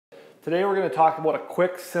Today we're going to talk about a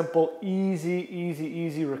quick, simple,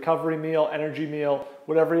 easy recovery meal, energy meal,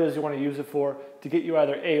 whatever it is you want to use it for to get you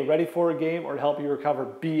either A, ready for a game or to help you recover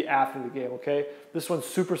B, after the game, okay? This one's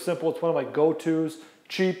super simple. It's one of my go-tos.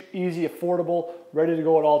 Cheap, easy, affordable, ready to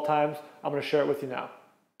go at all times. I'm going to share it with you now.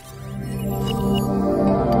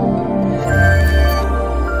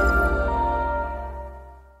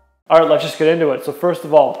 All right, let's just get into it. So first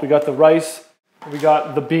of all, we got the rice, we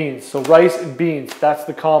got the beans. So rice and beans, that's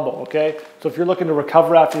the combo, okay? So if you're looking to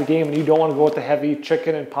recover after the game and you don't want to go with the heavy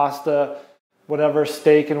chicken and pasta, whatever,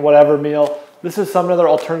 steak and whatever meal, this is some other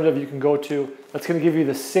alternative you can go to that's going to give you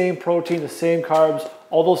the same protein, the same carbs,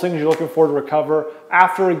 all those things you're looking for to recover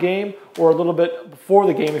after a game or a little bit before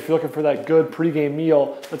the game if you're looking for that good pregame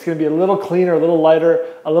meal that's going to be a little cleaner, a little lighter,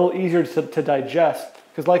 a little easier to digest.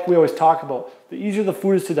 Because like we always talk about, the easier the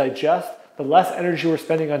food is to digest, the less energy we're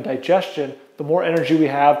spending on digestion, the more energy we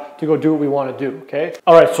have to go do what we want to do, okay?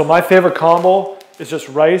 All right, so my favorite combo is just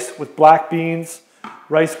rice with black beans,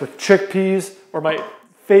 rice with chickpeas, or my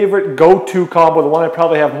favorite go-to combo, the one I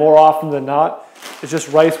probably have more often than not, is just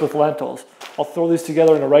rice with lentils. I'll throw these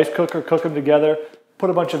together in a rice cooker, cook them together, put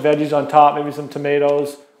a bunch of veggies on top, maybe some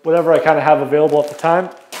tomatoes, whatever I kind of have available at the time.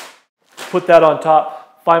 Put that on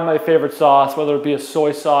top, find my favorite sauce, whether it be a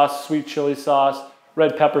soy sauce, sweet chili sauce,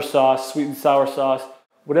 red pepper sauce, sweet and sour sauce,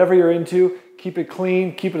 whatever you're into, keep it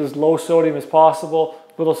clean, keep it as low sodium as possible.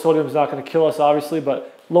 Little sodium is not going to kill us, obviously,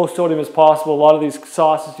 but low sodium as possible. A lot of these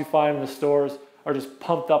sauces you find in the stores are just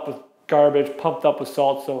pumped up with garbage, pumped up with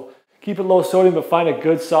salt, so keep it low sodium, but find a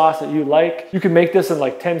good sauce that you like. You can make this in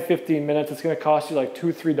like 10-15 minutes. It's going to cost you like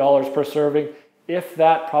 $2-3 per serving. If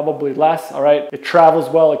that, probably less, all right? It travels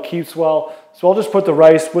well, it keeps well. So I'll just put the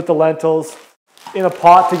rice with the lentils in a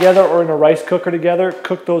pot together or in a rice cooker together,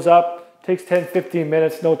 cook those up. Takes 10-15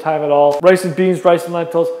 minutes, no time at all. Rice and beans, rice and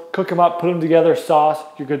lentils, cook them up, put them together, sauce,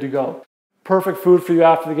 you're good to go. Perfect food for you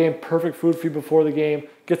after the game, perfect food for you before the game.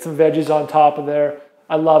 Get some veggies on top of there.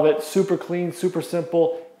 I love it. Super clean, super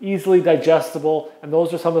simple, easily digestible, and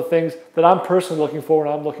those are some of the things that I'm personally looking for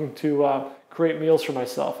when I'm looking to create meals for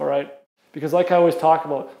myself, all right? Because like I always talk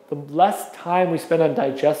about, the less time we spend on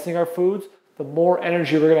digesting our foods, the more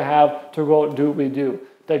energy we're gonna have to go out and do what we do.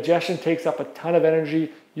 Digestion takes up a ton of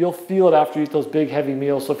energy. You'll feel it after you eat those big heavy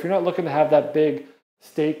meals. So if you're not looking to have that big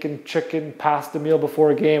steak and chicken pasta meal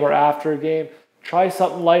before a game or after a game, try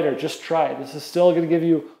something lighter. Just try it. This is still gonna give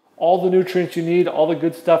you all the nutrients you need, all the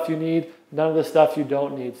good stuff you need, none of the stuff you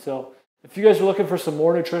don't need. So if you guys are looking for some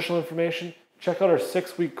more nutritional information, check out our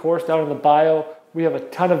 6-week course down in the bio. We have a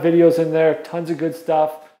ton of videos in there, tons of good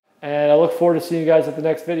stuff. And I look forward to seeing you guys at the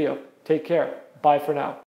next video. Take care. Bye for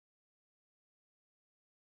now.